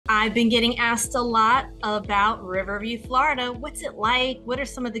I've been getting asked a lot about Riverview, Florida. What's it like? What are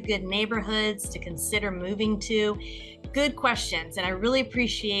some of the good neighborhoods to consider moving to? Good questions. And I really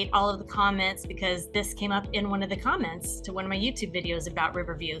appreciate all of the comments because this came up in one of the comments to one of my YouTube videos about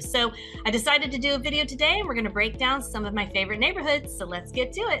Riverview. So I decided to do a video today and we're going to break down some of my favorite neighborhoods. So let's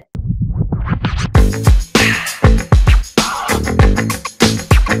get to it.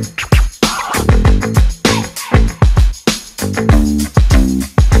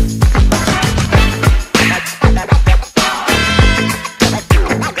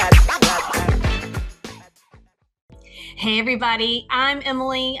 Hey everybody, I'm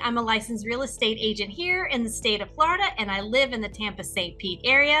Emily. I'm a licensed real estate agent here in the state of Florida, and I live in the Tampa St. Pete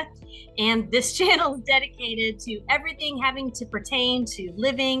area. And this channel is dedicated to everything having to pertain to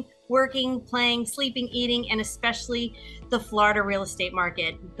living, working, playing, sleeping, eating, and especially the Florida real estate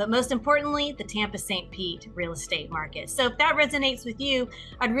market. But most importantly, the Tampa St. Pete real estate market. So if that resonates with you,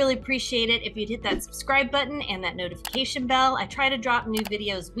 I'd really appreciate it if you'd hit that subscribe button and that notification bell. I try to drop new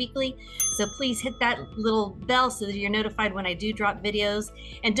videos weekly, so please hit that little bell so that you're notified when I do drop videos.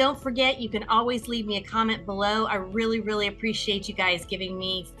 And don't forget, you can always leave me a comment below. I really appreciate you guys giving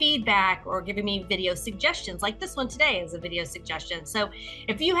me feedback or giving me video suggestions, like this one today is a video suggestion. So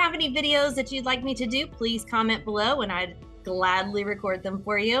if you have any videos that you'd like me to do, please comment below and I'd gladly record them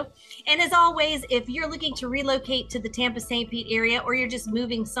for you. And as always, if you're looking to relocate to the Tampa St. Pete area, or you're just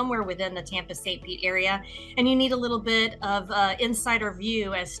moving somewhere within the Tampa St. Pete area and you need a little bit of insider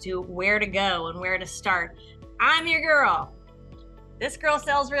view as to where to go and where to start, I'm your girl. This girl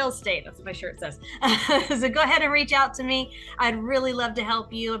sells real estate. That's what my shirt says. So go ahead and reach out to me. I'd really love to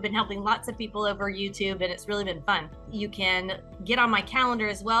help you. I've been helping lots of people over YouTube and it's really been fun. You can get on my calendar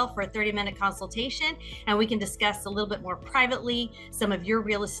as well for a 30-minute consultation and we can discuss a little bit more privately some of your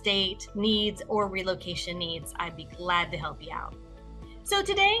real estate needs or relocation needs. I'd be glad to help you out. So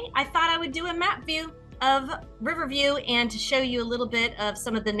today I thought I would do a map view of Riverview and to show you a little bit of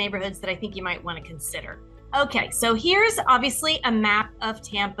some of the neighborhoods that I think you might want to consider. Okay, so here's obviously a map of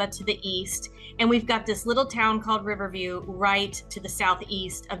Tampa to the east, and we've got this little town called Riverview right to the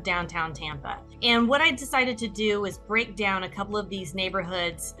southeast of downtown Tampa. And what I decided to do is break down a couple of these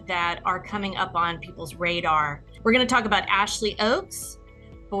neighborhoods that are coming up on people's radar. We're going to talk about Ashley Oaks,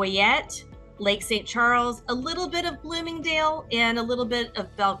 Boyette, Lake St. Charles, a little bit of Bloomingdale, and a little bit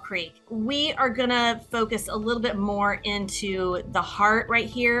of Bell Creek. We are going to focus a little bit more into the heart right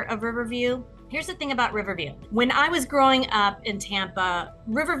here of Riverview. Here's the thing about Riverview. When I was growing up in Tampa,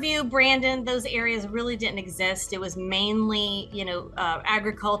 Riverview, Brandon, those areas really didn't exist. It was mainly,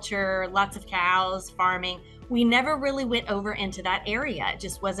 agriculture, lots of cows, farming. We never really went over into that area. It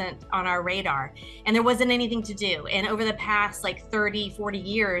just wasn't on our radar and there wasn't anything to do. And over the past like 30, 40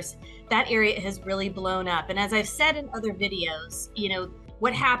 years, that area has really blown up. And as I've said in other videos,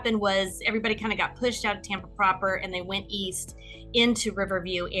 what happened was everybody kind of got pushed out of Tampa proper and they went east into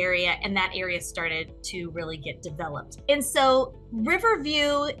Riverview area, and that area started to really get developed. And so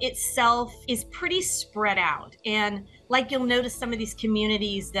Riverview itself is pretty spread out. And like you'll notice some of these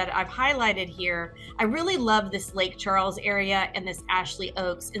communities that I've highlighted here, I really love this Lake Charles area and this Ashley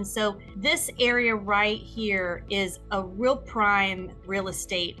Oaks. And so this area right here is a real prime real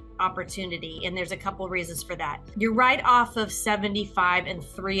estate opportunity. And there's a couple reasons for that. You're right off of 75 and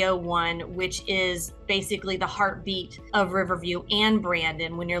 301, which is basically the heartbeat of Riverview and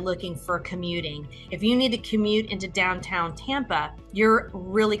Brandon when you're looking for commuting. If you need to commute into downtown Tampa, you're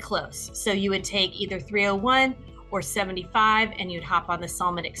really close. So you would take either 301 or 75 and you'd hop on the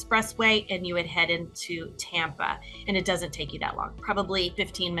Summit Expressway and you would head into Tampa. And it doesn't take you that long, probably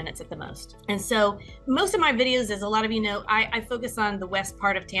 15 minutes at the most. And so most of my videos, as a lot of you know, I focus on the west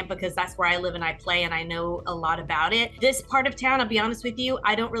part of Tampa because that's where I live and I play and I know a lot about it. This part of town, I'll be honest with you,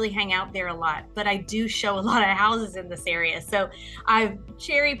 I don't really hang out there a lot, but I do show a lot of houses in this area. So I've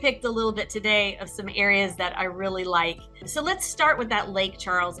cherry picked a little bit today of some areas that I really like. So let's start with that Lake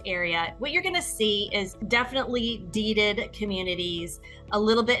Charles area. What you're gonna see is definitely deeded communities, a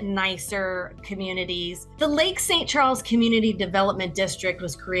little bit nicer communities. The Lake St. Charles Community Development District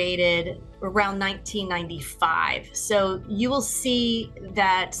was created around 1995. So you will see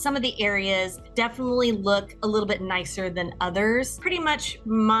that some of the areas definitely look a little bit nicer than others. Pretty much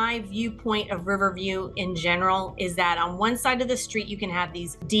my viewpoint of Riverview in general is that on one side of the street, you can have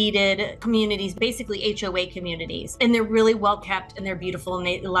these deeded communities, basically HOA communities, and they're really well kept and they're beautiful. And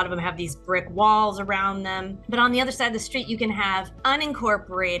a lot of them have these brick walls around them. But on the other side of the street, you can have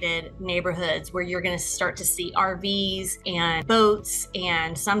unincorporated neighborhoods where you're going to start to see RVs and boats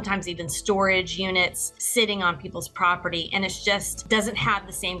and sometimes even storage storage units sitting on people's property, and it just doesn't have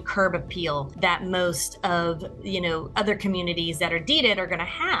the same curb appeal that most of, other communities that are deeded are going to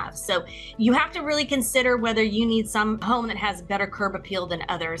have. So you have to really consider whether you need some home that has better curb appeal than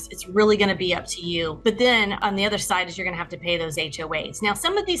others. It's really going to be up to you. But then on the other side is you're going to have to pay those HOAs. Now,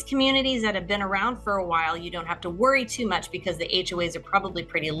 some of these communities that have been around for a while, you don't have to worry too much because the HOAs are probably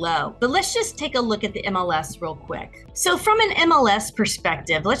pretty low. But let's just take a look at the MLS real quick. So from an MLS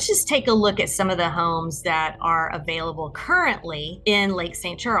perspective, let's just take a look at some of the homes that are available currently in Lake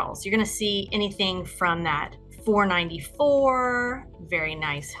St. Charles. You're going to see anything from that 494, very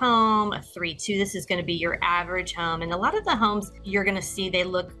nice home, a 3.2. This is going to be your average home. And a lot of the homes you're going to see, they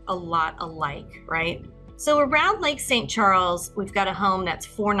look a lot alike, right? So around Lake St. Charles, we've got a home that's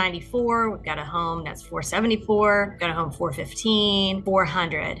 494, we've got a home that's 474, we've got a home 415,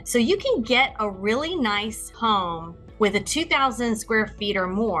 400. So you can get a really nice home with a 2,000 square feet or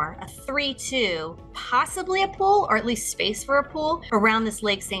more, a 3.2, possibly a pool, or at least space for a pool, around this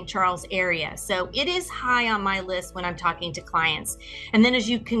Lake St. Charles area. So it is high on my list when I'm talking to clients. And then as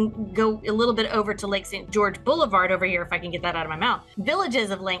you can go a little bit over to Lake St. George Boulevard over here, if I can get that out of my mouth,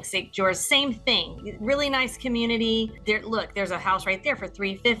 Villages of Lake St. George, same thing, really nice community. There, look, there's a house right there for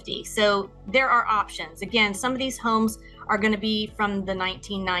 350. So there are options. Again, some of these homes are going to be from the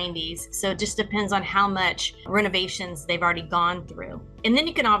 1990s. So it just depends on how much renovations they've already gone through. And then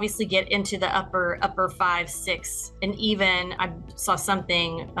you can obviously get into the upper 5, 6, and even I saw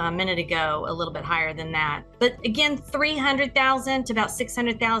something a minute ago a little bit higher than that. But again, 300,000 to about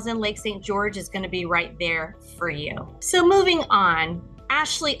 600,000, Lake St. George is going to be right there for you. So moving on,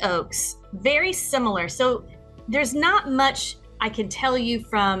 Ashley Oaks, very similar. So there's not much I can tell you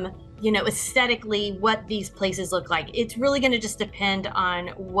from aesthetically what these places look like. It's really going to just depend on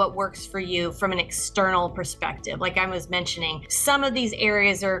what works for you from an external perspective. Like I was mentioning, some of these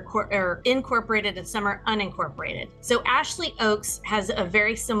areas are incorporated and some are unincorporated. So Ashley Oaks has a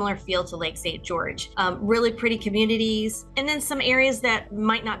very similar feel to Lake St. George. Really pretty communities, and then some areas that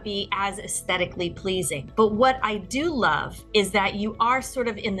might not be as aesthetically pleasing. But what I do love is that you are sort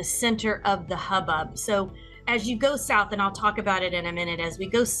of in the center of the hubbub. So as you go south, and I'll talk about it in a minute, as we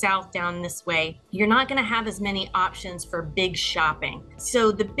go south down this way, you're not going to have as many options for big shopping.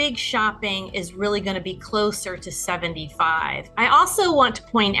 So the big shopping is really going to be closer to 75. I also want to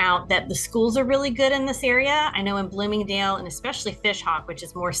point out that the schools are really good in this area. I know in Bloomingdale and especially Fishhawk, which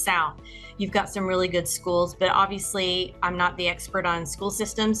is more south, you've got some really good schools, but obviously I'm not the expert on school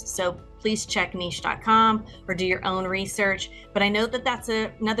systems. So please check niche.com or do your own research. But I know that that's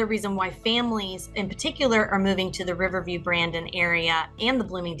another reason why families in particular are moving to the Riverview, Brandon area and the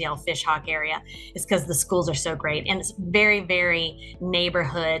Bloomingdale, Fishhawk area, is because the schools are so great. And it's very, very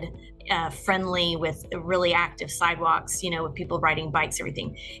neighborhood friendly with really active sidewalks, with people riding bikes,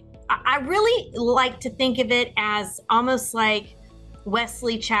 everything. I really like to think of it as almost like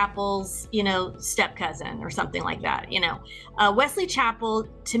Wesley Chapel's, step cousin or something like that. Wesley Chapel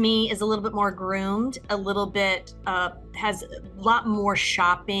to me is a little bit more groomed, a little bit, has a lot more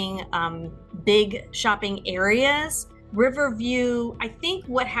shopping, big shopping areas. Riverview, I think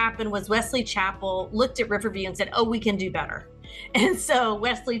what happened was Wesley Chapel looked at Riverview and said, oh, we can do better. And so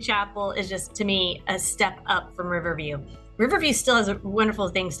Wesley Chapel is just, to me, a step up from Riverview. Riverview still has wonderful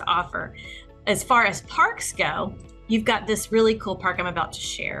things to offer. As far as parks go, you've got this really cool park I'm about to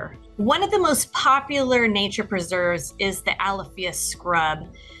share. One of the most popular nature preserves is the Alafia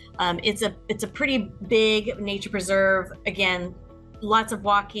Scrub. It's a pretty big nature preserve. Again, lots of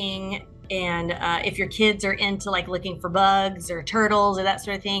walking. And if your kids are into like looking for bugs or turtles or that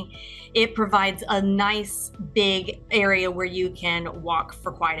sort of thing, it provides a nice big area where you can walk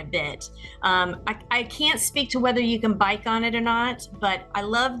for quite a bit. I can't speak to whether you can bike on it or not, but I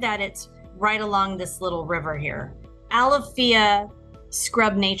love that it's right along this little river here. Alafia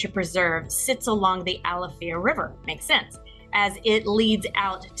Scrub Nature Preserve sits along the Alafia River, makes sense, as it leads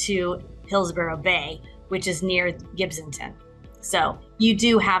out to Hillsborough Bay, which is near Gibsonton. So you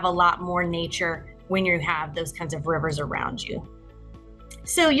do have a lot more nature when you have those kinds of rivers around you.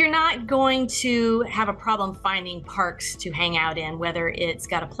 So you're not going to have a problem finding parks to hang out in, whether it's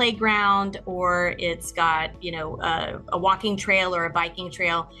got a playground or it's got, a walking trail or a biking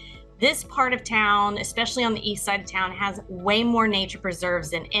trail. This part of town, especially on the east side of town, has way more nature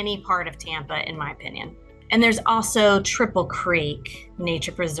preserves than any part of Tampa, in my opinion. And there's also Triple Creek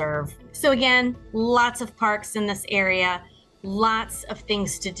Nature Preserve. So again, lots of parks in this area, lots of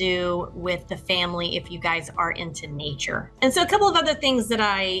things to do with the family if you guys are into nature. And so a couple of other things that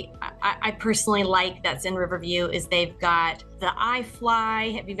I personally like that's in Riverview is they've got the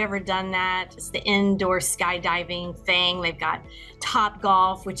iFly. Have you ever done that? It's the indoor skydiving thing. They've got Top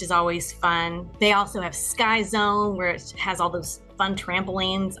Golf, which is always fun. They also have Sky Zone, where it has all those fun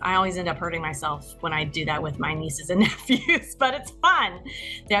trampolines. I always end up hurting myself when I do that with my nieces and nephews, but it's fun.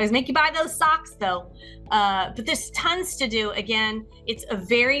 They always make you buy those socks though. But there's tons to do. Again, it's a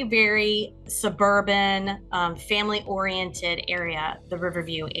very, very suburban, family-oriented area, the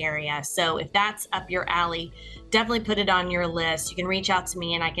Riverview area. So if that's up your alley, definitely put it on your list. You can reach out to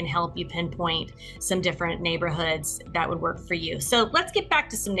me and I can help you pinpoint some different neighborhoods that would work for you. So let's get back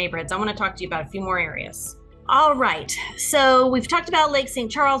to some neighborhoods. I want to talk to you about a few more areas. All right, so we've talked about Lake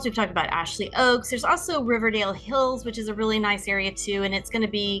St. Charles, we've talked about Ashley Oaks. There's also Riverdale Hills, which is a really nice area too, and it's going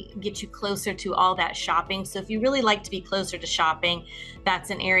to get you closer to all that shopping. So if you really like to be closer to shopping, that's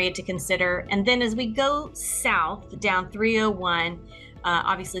an area to consider. And then as we go south down 301,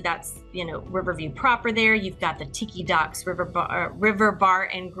 obviously that's, Riverview proper there. You've got the Tiki Docks River Bar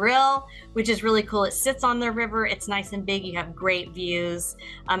and Grill, which is really cool. It sits on the river. It's nice and big. You have great views.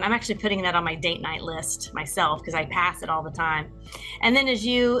 I'm actually putting that on my date night list myself because I pass it all the time. And then as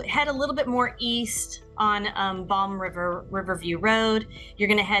you head a little bit more east on Balm River, Riverview Road, you're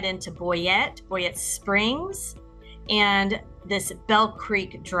going to head into Boyette Springs, and this Bell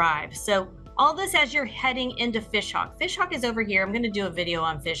Creek Drive. So all this as you're heading into Fishhawk. Fishhawk is over here. I'm going to do a video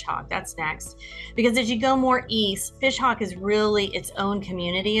on Fishhawk. That's next. Because as you go more east, Fishhawk is really its own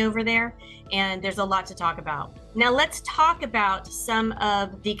community over there. And there's a lot to talk about. Now let's talk about some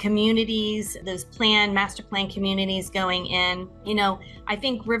of the communities, those master plan communities going in. I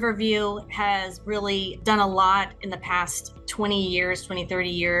think Riverview has really done a lot in the past 20, 30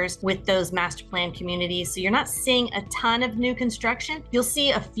 years with those master plan communities. So you're not seeing a ton of new construction. You'll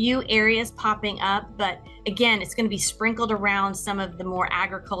see a few areas popping up, but again, it's going to be sprinkled around some of the more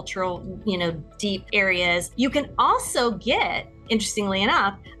agricultural, deep areas. You can also get, interestingly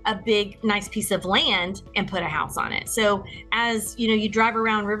enough, a big, nice piece of land and put a house on it. So as you drive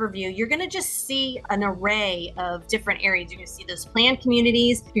around Riverview, you're going to just see an array of different areas. You're going to see those planned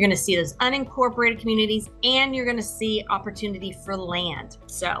communities, you're going to see those unincorporated communities, and you're going to see opportunity for land.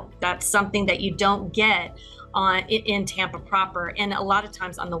 So that's something that you don't get in Tampa proper. And a lot of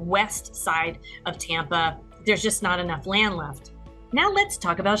times on the west side of Tampa, there's just not enough land left. Now let's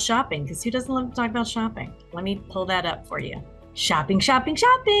talk about shopping, because who doesn't love to talk about shopping? Let me pull that up for you. Shopping.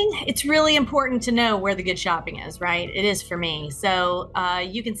 It's really important to know where the good shopping is, right? It is for me. So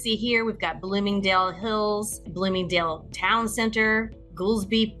you can see here, we've got Bloomingdale Hills, Bloomingdale Town Center,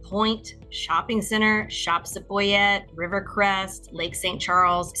 Goolsby Point Shopping Center, Shops at Boyette, Rivercrest, Lake St.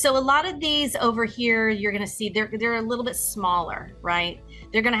 Charles. So a lot of these over here, you're going to see they're a little bit smaller, right?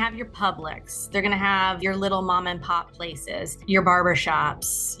 They're going to have your Publix. They're going to have your little mom and pop places, your barber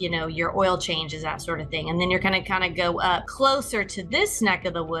shops, your oil changes, that sort of thing. And then you're going to kind of go up closer to this neck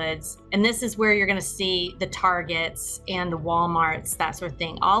of the woods. And this is where you're going to see the Targets and the Walmarts, that sort of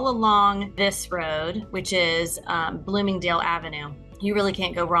thing, all along this road, which is Bloomingdale Avenue. You really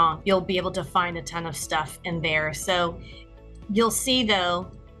can't go wrong. You'll be able to find a ton of stuff in there. So you'll see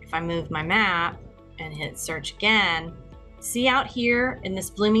though, if I move my map and hit search again, see out here in this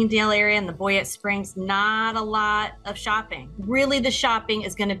Bloomingdale area and the Boyette Springs, not a lot of shopping. Really the shopping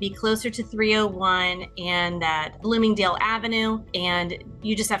is going to be closer to 301 and that Bloomingdale Avenue. And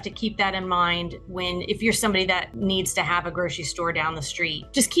you just have to keep that in mind if you're somebody that needs to have a grocery store down the street.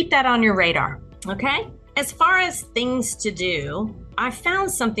 Just keep that on your radar, okay? As far as things to do, I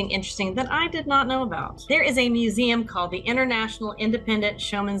found something interesting that I did not know about. There is a museum called the International Independent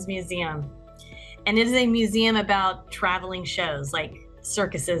Showman's Museum. And it is a museum about traveling shows like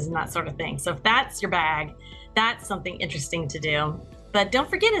circuses and that sort of thing. So if that's your bag, that's something interesting to do. But don't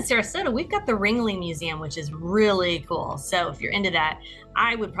forget, in Sarasota, we've got the Ringling Museum, which is really cool. So if you're into that,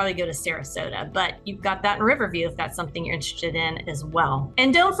 I would probably go to Sarasota, but you've got that in Riverview if that's something you're interested in as well.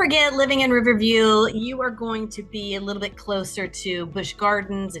 And don't forget, living in Riverview, you are going to be a little bit closer to Busch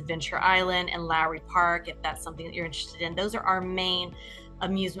Gardens, Adventure Island, and Lowry Park if that's something that you're interested in. Those are our main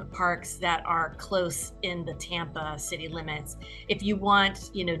amusement parks that are close in the Tampa city limits. If you want,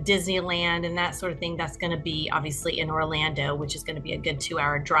 Disneyland and that sort of thing, that's going to be obviously in Orlando, which is going to be a good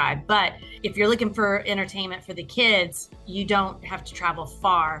 2-hour drive. But if you're looking for entertainment for the kids, you don't have to travel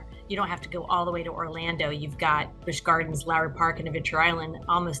far. you don't have to go all the way to Orlando. You've got Busch Gardens, Lowry Park, and Adventure Island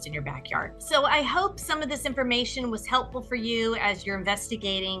almost in your backyard. So I hope some of this information was helpful for you as you're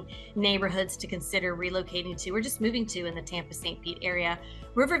investigating neighborhoods to consider relocating to or just moving to in the Tampa St. Pete area.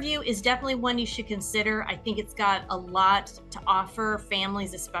 Riverview is definitely one you should consider. I think it's got a lot to offer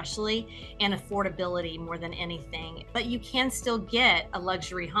families especially, and affordability more than anything, but you can still get a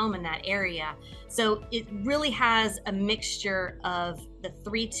luxury home in that area. So it really has a mixture of the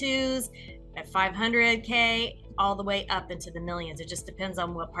 3.2s at 500K all the way up into the millions. It just depends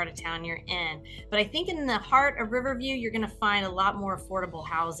on what part of town you're in. But I think in the heart of Riverview, you're going to find a lot more affordable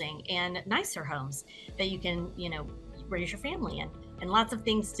housing and nicer homes that you can, raise your family in, and lots of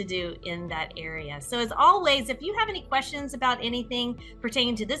things to do in that area. So as always, if you have any questions about anything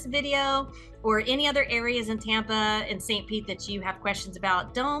pertaining to this video or any other areas in Tampa and St. Pete that you have questions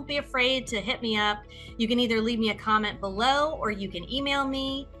about, don't be afraid to hit me up. You can either leave me a comment below, or you can email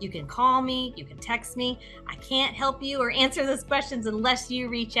me, you can call me, you can text me. I can't help you or answer those questions unless you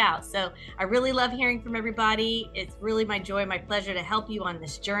reach out. So I really love hearing from everybody. It's really my joy, my pleasure to help you on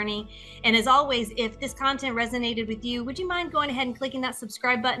this journey. And as always, if this content resonated with you, would you mind going ahead and clicking that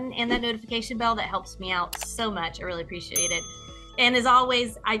subscribe button and that notification bell? That helps me out so much. I really appreciate it. And as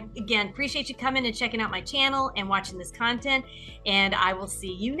always, I again appreciate you coming and checking out my channel and watching this content. And I will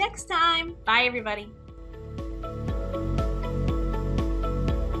see you next time. Bye, everybody.